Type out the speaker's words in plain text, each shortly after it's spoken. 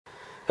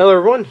Hello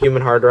everyone,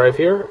 humanHardDrive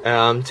here.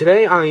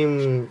 Today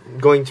I'm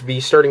going to be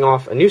starting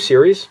off a new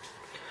series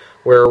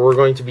where we're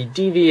going to be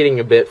deviating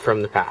a bit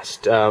from the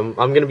past. I'm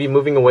going to be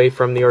moving away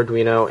from the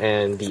Arduino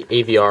and the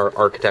AVR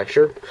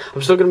architecture.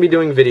 I'm still going to be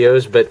doing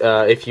videos, but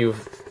if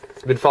you've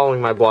been following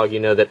my blog, you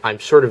know that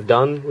I'm sort of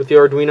done with the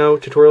Arduino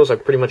tutorials.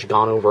 I've pretty much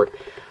gone over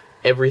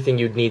everything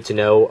you'd need to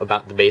know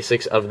about the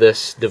basics of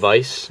this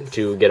device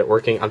to get it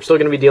working. I'm still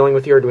going to be dealing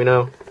with the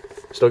Arduino.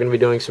 Still going to be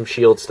doing some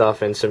Shield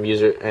stuff and some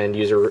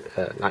viewer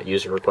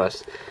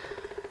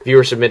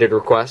submitted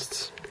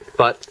requests,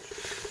 but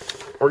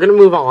we're going to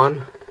move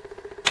on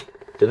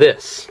to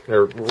this,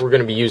 or we're going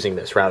to be using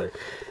this rather.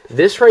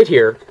 This right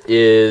here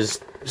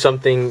is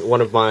something one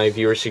of my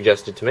viewers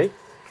suggested to me.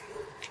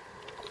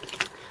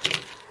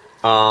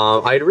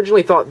 I had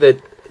originally thought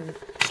that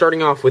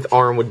starting off with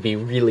ARM would be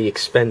really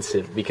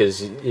expensive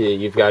because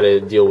you've got to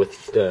deal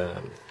with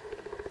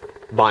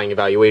buying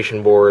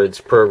evaluation boards,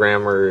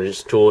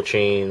 programmers, tool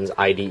chains,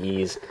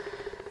 IDEs,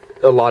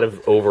 a lot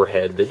of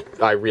overhead that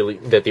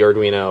the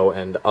Arduino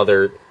and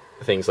other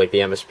things like the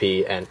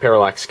MSP and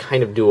Parallax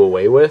kind of do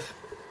away with.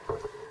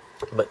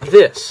 But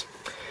this,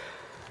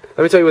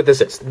 let me tell you what this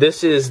is.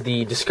 This is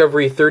the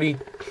Discovery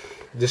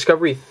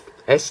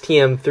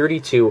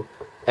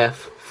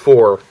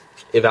STM32f4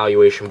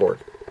 evaluation board.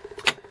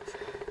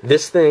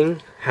 This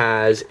thing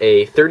has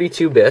a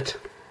 32-bit,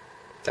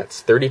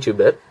 that's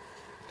 32-bit,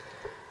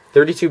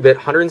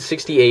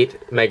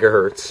 168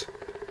 megahertz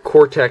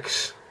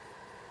Cortex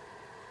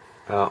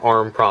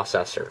ARM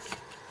processor.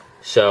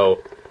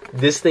 So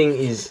this thing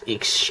is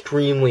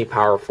extremely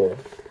powerful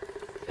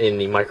in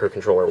the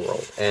microcontroller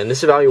world, and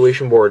this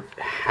evaluation board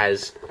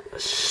has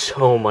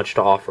so much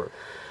to offer.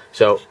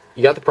 So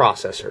you got the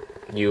processor,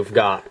 you've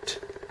got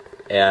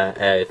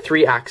a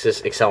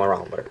 3-axis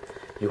accelerometer,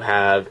 you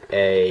have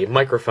a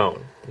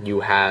microphone,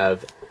 you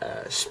have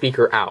a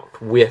speaker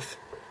out with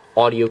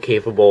audio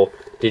capable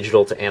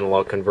digital to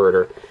analog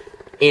converter,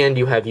 and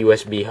you have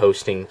USB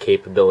hosting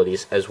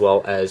capabilities as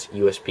well as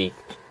USB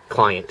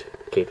client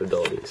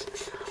capabilities.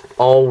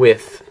 All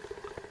with,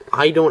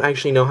 I don't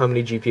actually know how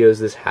many GPIOs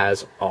this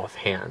has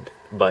offhand,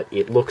 but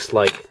it looks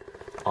like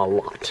a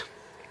lot.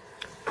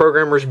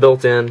 Programmers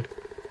built in,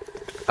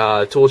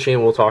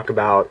 toolchain we'll talk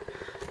about,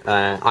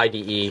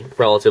 IDE,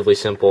 relatively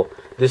simple.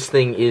 This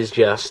thing is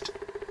just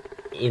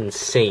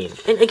insane.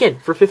 And again,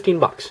 for 15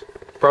 bucks.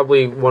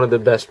 Probably one of the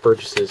best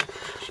purchases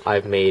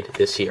I've made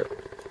this year.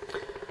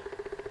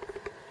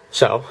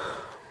 So,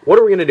 what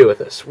are we going to do with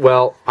this?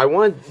 Well, I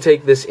want to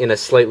take this in a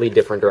slightly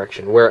different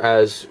direction.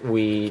 Whereas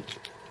we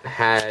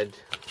had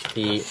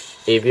the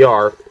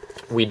AVR,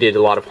 we did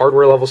a lot of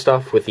hardware level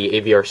stuff with the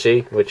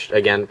AVRC, which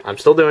again, I'm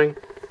still doing.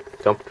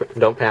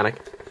 Don't panic.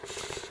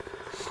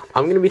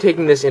 I'm going to be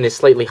taking this in a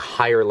slightly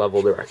higher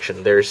level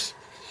direction. There's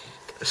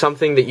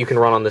something that you can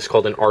run on this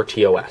called an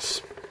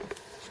RTOS,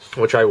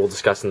 which I will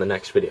discuss in the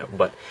next video,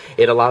 but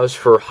it allows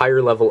for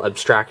higher level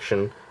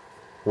abstraction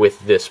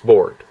with this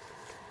board.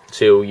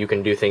 So you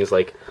can do things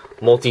like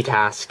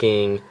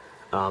multitasking,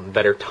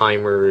 better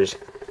timers.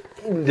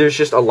 There's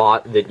just a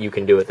lot that you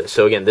can do with this.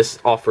 So again, this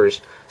offers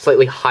a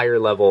slightly higher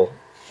level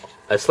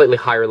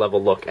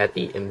look at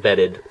the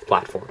embedded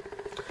platform.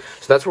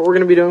 So that's what we're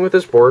going to be doing with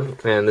this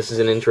board, and this is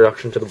an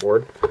introduction to the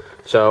board.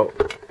 So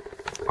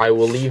I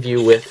will leave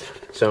you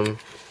with some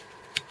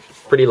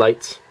pretty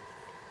lights.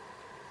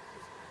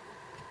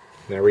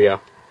 There we go.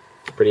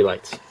 Pretty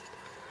lights.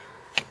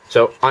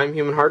 So, I'm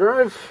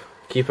humanHardDrive.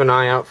 Keep an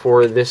eye out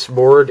for this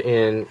board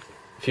in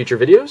future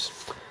videos.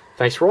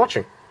 Thanks for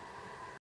watching.